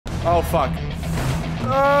Oh, fuck.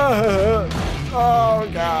 Oh,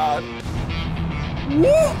 God.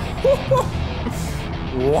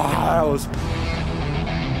 Wow.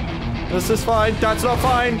 This is fine. That's not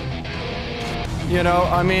fine. You know,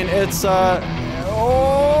 I mean, it's,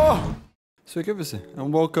 oh. So give us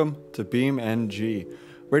and welcome to BeamNG.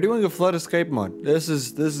 We're doing a flood escape mod. This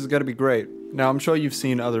is gonna be great. Now, I'm sure you've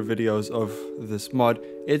seen other videos of this mod.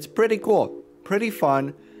 It's pretty cool, pretty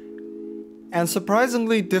fun, and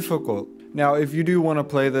surprisingly difficult. Now, if you do want to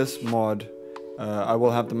play this mod, I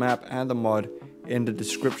will have the map and the mod in the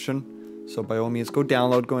description. So by all means, go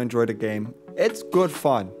download, go enjoy the game. It's good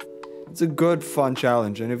fun. It's a good fun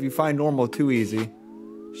challenge. And if you find normal too easy,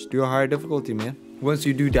 just do a higher difficulty, man. Once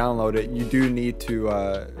you do download it, you do need to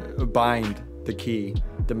bind the key,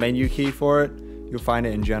 the menu key for it. You'll find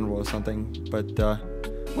it in general or something. But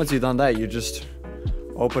once you've done that, you just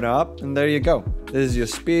open it up and there you go. This is your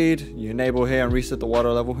speed. You enable here and reset the water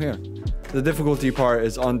level here. The difficulty part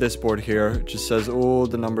is on this board here. It just says all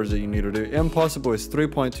the numbers that you need to do. Impossible is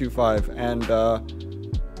 3.25 and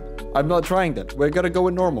I'm not trying that. We're gonna go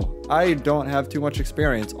with normal. I don't have too much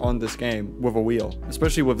experience on this game with a wheel,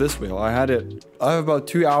 especially with this wheel. I have about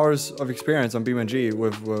 2 hours of experience on BeamNG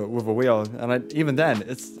with a wheel, and even then,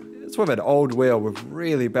 it's with an old wheel with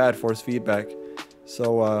really bad force feedback.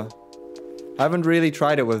 So I haven't really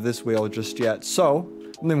tried it with this wheel just yet. So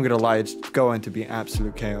I'm not even gonna lie, it's going to be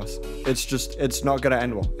absolute chaos. It's not gonna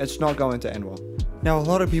end well. It's not going to end well. Now, a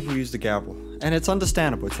lot of people use the gavel, and it's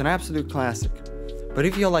understandable. It's an absolute classic. But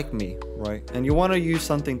if you're like me, right, and you want to use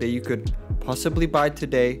something that you could possibly buy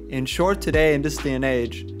today, in short today in this day and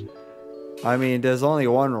age, I mean, there's only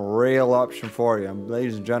one real option for you. And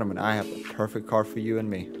ladies and gentlemen, I have the perfect car for you and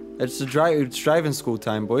me. It's driving school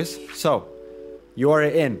time, boys. So, you are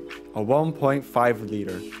in a 1.5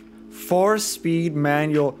 liter, 4-speed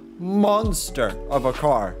manual monster of a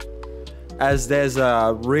car. As there's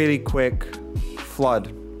a really quick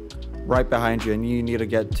flood right behind you and you need to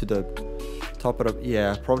get to the top of the,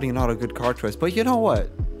 yeah, probably not a good car choice, but you know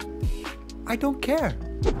what? I don't care.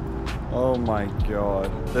 Oh my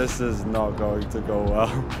god, this is not going to go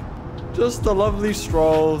well. Just a lovely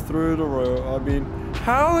stroll through the road. I mean,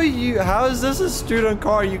 how is this a student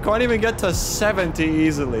car? You can't even get to 70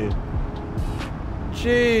 easily.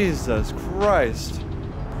 Jesus Christ.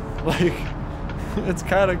 Like, it's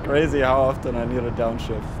kind of crazy how often I need a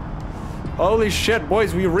downshift. Holy shit,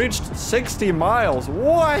 boys, we reached 60 miles.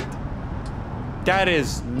 What? That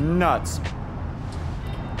is nuts.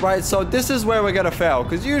 Right, so this is where we're gonna fail,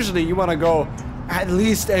 because usually you want to go at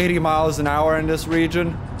least 80 miles an hour in this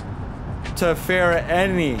region to fare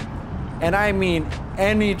any, and I mean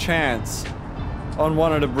any chance on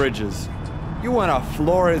one of the bridges. You want to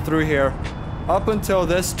floor it through here up until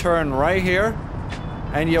this turn right here,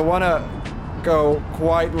 and you want to go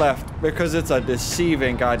quite left, because it's a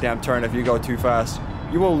deceiving goddamn turn if you go too fast.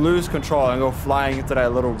 You will lose control and go flying into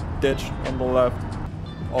that little ditch on the left.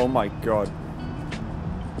 Oh my god.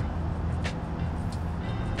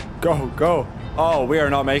 Go, go. Oh, we are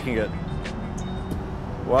not making it.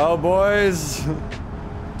 Well, boys.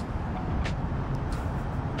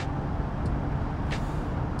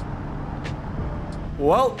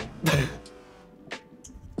 Well.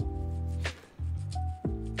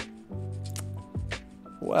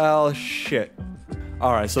 Well, shit.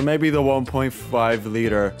 Alright, so maybe the 1.5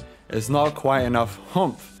 liter is not quite enough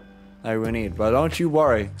humph that we need. But don't you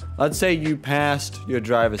worry. Let's say you passed your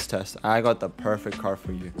driver's test. I got the perfect car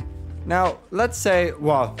for you. Now, let's say,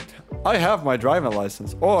 well, I have my driving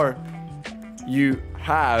license. Or you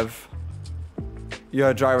have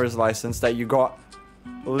your driver's license that you got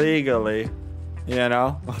legally, you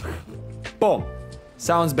know? Boom.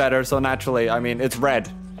 Sounds better, so naturally, I mean, it's red.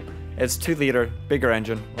 It's 2 liter, bigger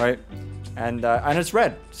engine, right? And it's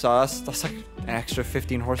red, so that's like an extra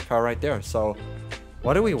 15 horsepower right there. So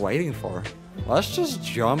what are we waiting for? Let's just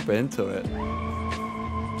jump into it.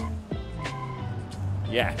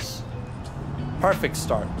 Yes. Perfect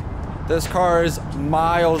start. This car is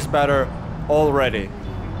miles better already.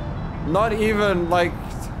 Not even like,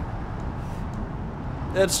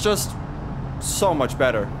 it's just so much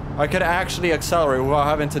better. I could actually accelerate without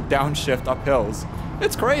having to downshift up hills.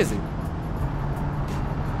 It's crazy.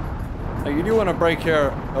 Now, you do want to brake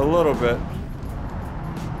here a little bit,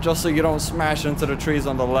 just so you don't smash into the trees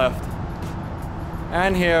on the left.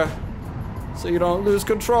 And here, so you don't lose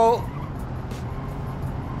control.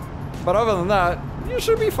 But other than that, you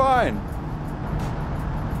should be fine.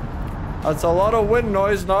 That's a lot of wind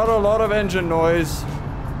noise, not a lot of engine noise.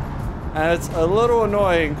 And it's a little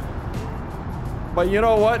annoying. But you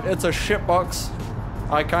know what? It's a shitbox.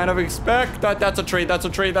 I kind of expect that. That's a tree, that's a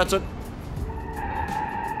tree, that's a...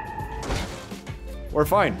 We're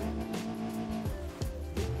fine.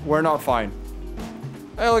 We're not fine.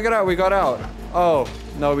 Hey, look at that. We got out. Oh,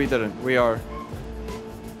 no, we didn't. We are.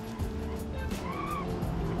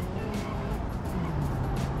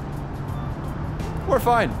 We're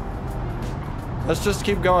fine. Let's just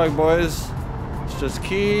keep going, boys. Let's just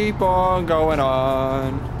keep on going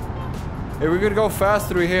on. If we could go fast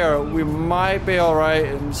through here, we might be alright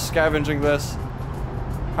in scavenging this.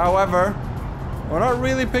 However, we're not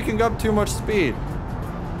really picking up too much speed.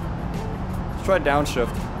 Let's try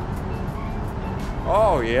downshift.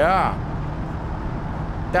 Oh, yeah.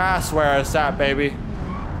 That's where it's at, baby.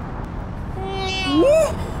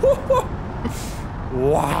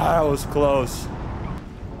 Wow, that was close.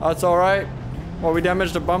 That's alright. Well, we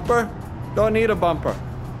damaged a bumper. Don't need a bumper.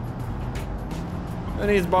 It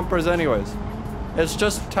needs bumpers anyways. It's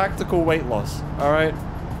just tactical weight loss, alright?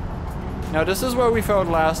 Now, this is where we failed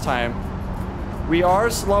last time. We are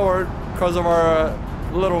slower because of our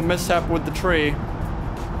little mishap with the tree.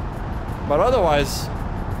 But otherwise,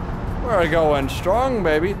 we're going strong,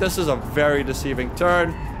 baby. This is a very deceiving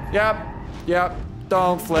turn. Yep.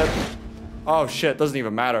 Don't flip. Oh, shit. Doesn't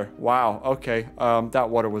even matter. Wow. Okay. That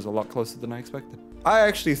water was a lot closer than I expected. I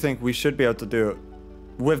actually think we should be able to do it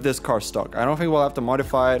with this car stock. I don't think we'll have to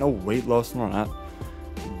modify it. No weight loss, none of that.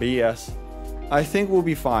 BS. I think we'll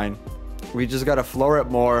be fine. We just gotta floor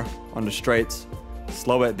it more on the straights.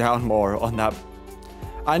 Slow it down more on that.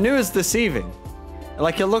 I knew it's deceiving.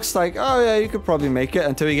 Like, it looks like, oh yeah, you could probably make it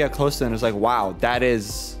until you get closer and it's like, wow, that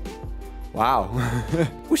is... Wow.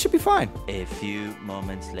 We should be fine. A few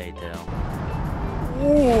moments later.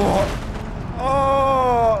 Ooh.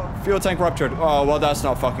 Oh, fuel tank ruptured. Oh, well, that's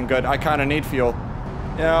not fucking good. I kind of need fuel.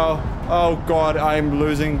 You know, oh god, I'm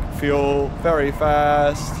losing fuel very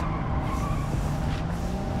fast.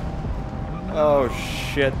 Oh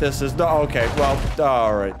shit, this is... Okay, well,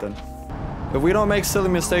 alright then. If we don't make silly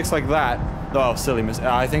mistakes like that... Oh, silly mistake.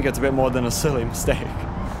 I think it's a bit more than a silly mistake.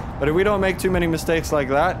 But if we don't make too many mistakes like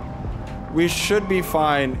that, we should be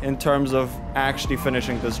fine in terms of actually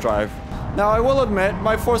finishing this drive. Now, I will admit,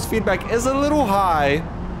 my force feedback is a little high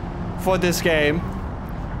for this game.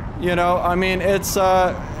 You know, I mean, it's,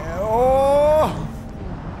 oh!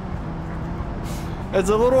 It's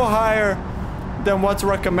a little higher than what's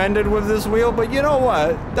recommended with this wheel, but you know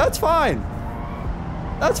what? That's fine.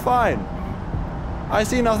 That's fine. I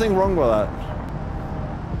see nothing wrong with that.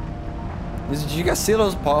 Did you guys see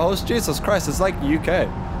those potholes? Jesus Christ, it's like UK.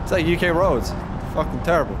 It's like UK roads. Fucking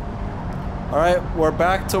terrible. Alright, we're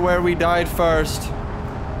back to where we died first.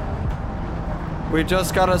 We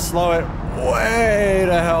just gotta slow it way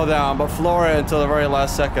the hell down, but floor it until the very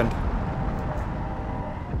last second.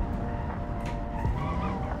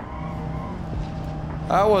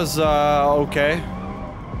 That was, okay.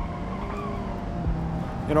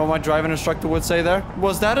 You know what my driving instructor would say there?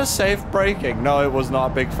 Was that a safe braking? No, it was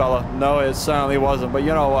not, big fella. No, it certainly wasn't. But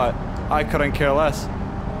you know what? I couldn't care less.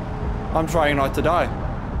 I'm trying not to die.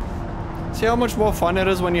 See how much more fun it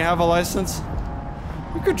is when you have a license?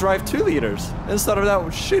 You could drive 2 liters instead of that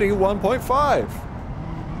shitty 1.5.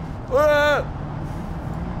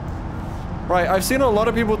 Right, I've seen a lot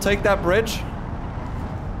of people take that bridge.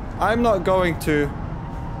 I'm not going to.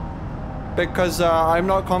 Because I'm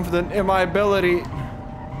not confident in my ability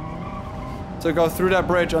to go through that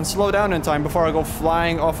bridge and slow down in time before I go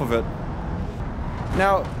flying off of it.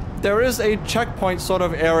 Now, there is a checkpoint sort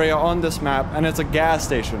of area on this map, and it's a gas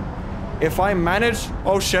station. If I manage...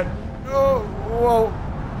 Oh, shit. Oh, whoa.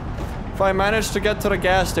 If I manage to get to the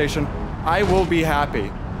gas station, I will be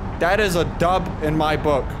happy. That is a dub in my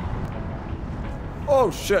book.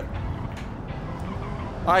 Oh, shit.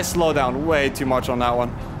 I slow down way too much on that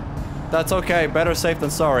one. That's okay. Better safe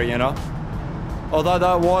than sorry, you know? Although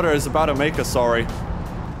that water is about to make us sorry.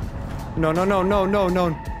 No, no, no, no, no,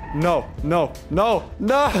 no. No, no, no,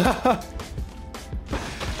 no!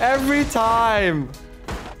 Every time!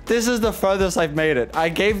 This is the furthest I've made it. I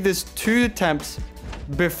gave this 2 attempts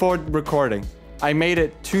before recording. I made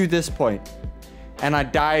it to this point. And I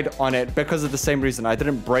died on it because of the same reason. I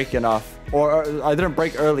didn't brake enough. Or I didn't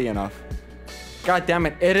brake early enough. God damn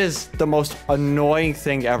it. It is the most annoying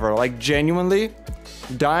thing ever. Like, genuinely,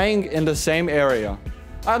 dying in the same area.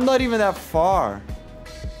 I'm not even that far.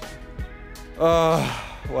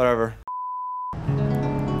 Whatever.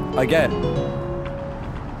 Again.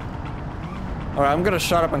 Alright, I'm gonna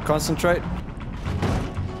shut up and concentrate.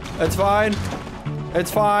 It's fine. It's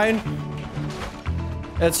fine.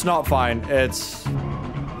 It's not fine. It's...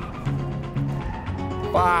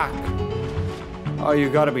 Fuck. Oh, you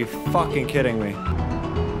gotta be fucking kidding me.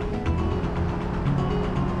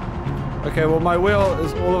 Okay, well, my wheel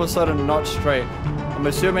is all of a sudden not straight. I'm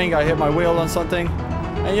assuming I hit my wheel on something.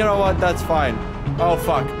 And you know what? That's fine. Oh,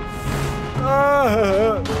 fuck.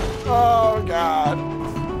 Oh, God.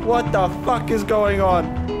 What the fuck is going on?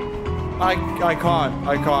 I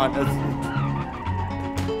can't. It's...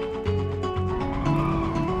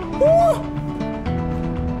 Woo!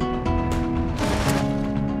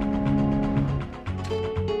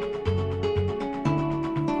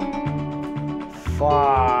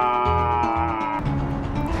 Fuck.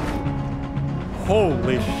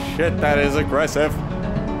 Holy shit, that is aggressive.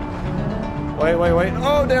 Wait.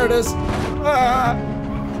 Oh, there it is. Ah.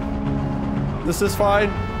 This is fine.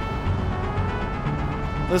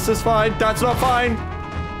 That's not fine.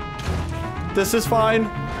 This is fine.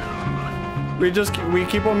 We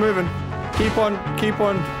keep on moving. Keep on.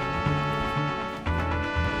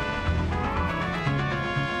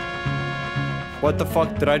 What the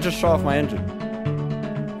fuck? Did I just show off my engine?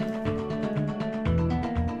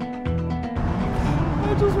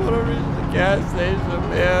 I just want to reach the gas station,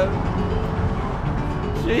 man.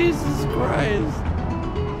 Jesus Christ.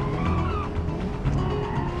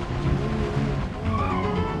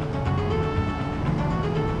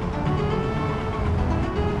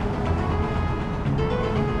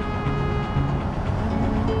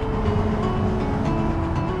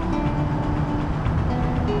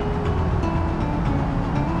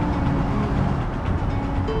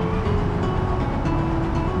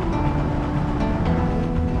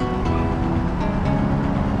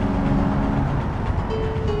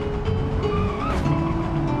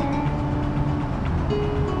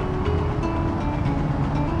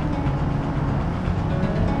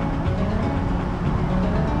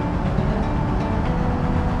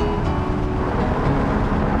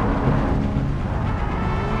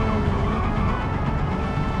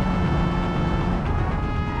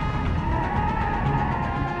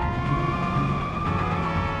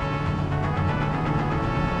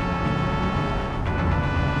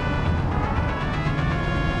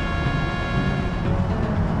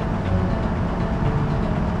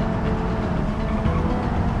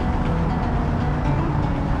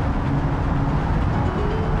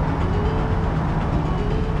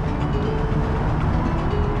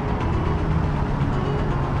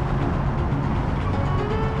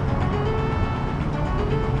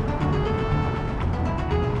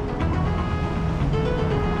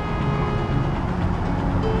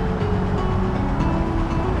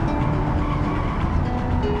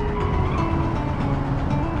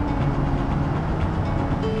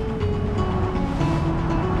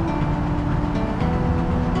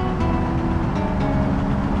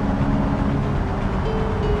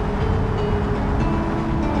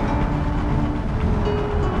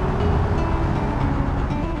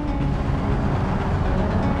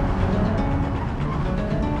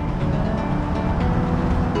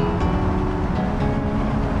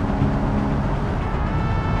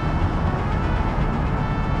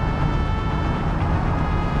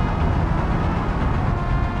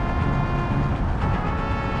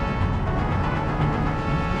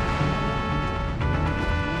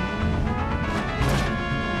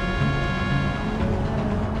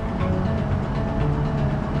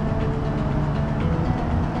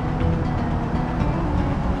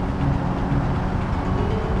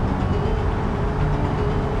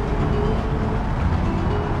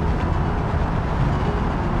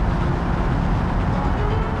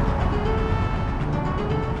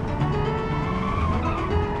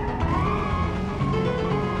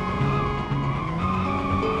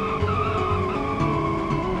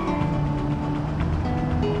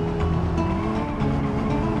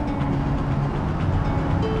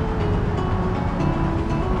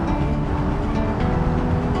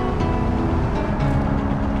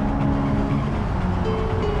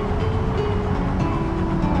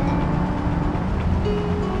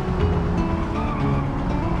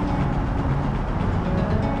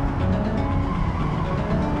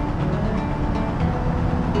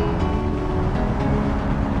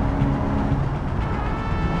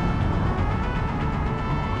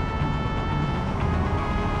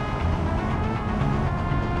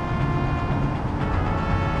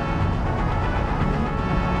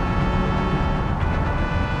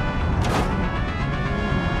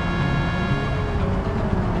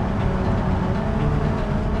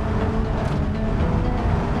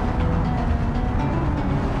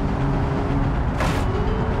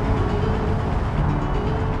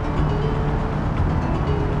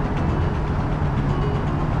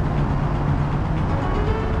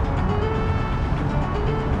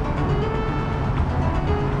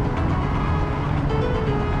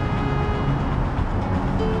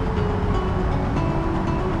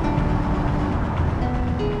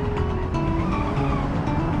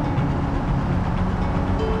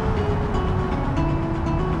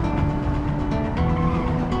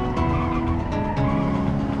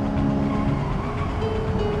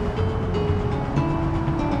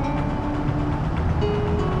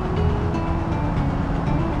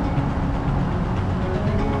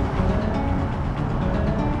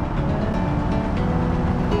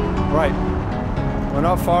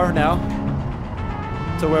 not far now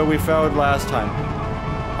to where we failed last time.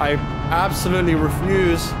 I absolutely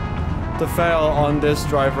refuse to fail on this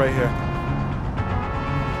drive right here.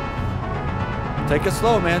 Take it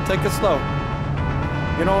slow, man. Take it slow.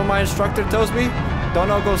 You know what my instructor tells me? Don't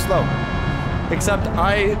go slow. Except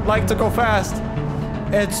I like to go fast.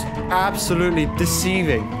 It's absolutely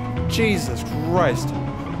deceiving. Jesus Christ.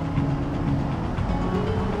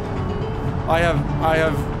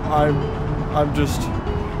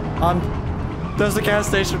 There's the gas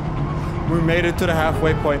station. We made it to the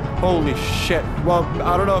halfway point. Holy shit. Well,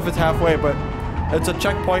 I don't know if it's halfway, but it's a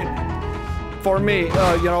checkpoint for me.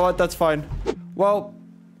 You know what? That's fine. Well,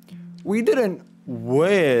 we didn't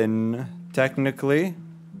win, technically,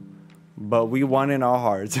 but we won in our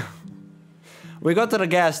hearts. We got to the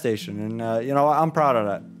gas station, and you know what? I'm proud of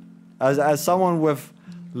that. As someone with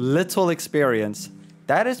little experience,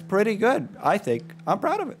 that is pretty good, I think. I'm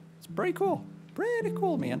proud of it. It's pretty cool. Pretty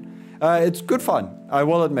cool, man. It's good fun, I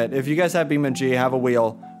will admit. If you guys have BeamNG, have a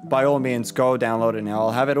wheel, by all means, go download it now.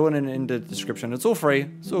 I'll have it all in the description. It's all free.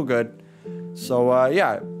 It's all good. So,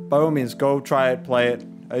 yeah, by all means, go try it, play it.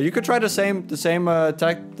 You could try the same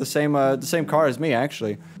car as me,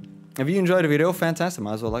 actually. If you enjoyed the video, fantastic.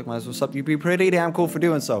 Might as well like, might as well sub. You'd be pretty damn cool for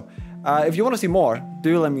doing so. If you want to see more,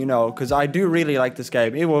 do let me know, because I do really like this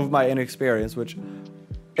game, even with my inexperience, which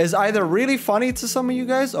is either really funny to some of you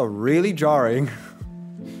guys or really jarring.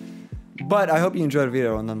 But I hope you enjoyed the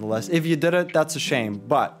video nonetheless. If you didn't, that's a shame.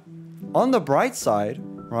 But on the bright side,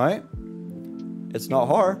 right? It's not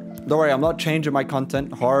horror. Don't worry, I'm not changing my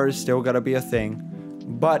content. Horror is still gonna be a thing.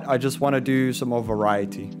 But I just want to do some more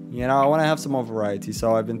variety. You know, I want to have some more variety.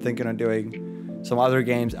 So I've been thinking of doing some other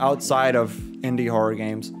games outside of indie horror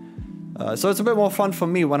games. So it's a bit more fun for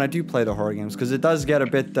me when I do play the horror games, because it does get a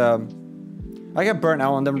bit... I get burnt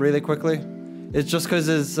out on them really quickly. It's just because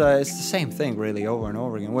it's the same thing really over and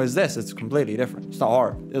over again. Whereas this, it's completely different. It's not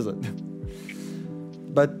horror, is it?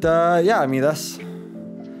 But yeah, I mean, that's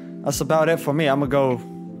about it for me. I'm gonna go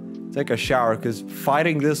take a shower, because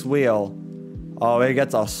fighting this wheel, oh, it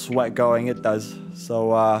gets our sweat going. It does.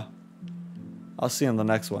 So I'll see you in the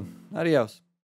next one. Adios.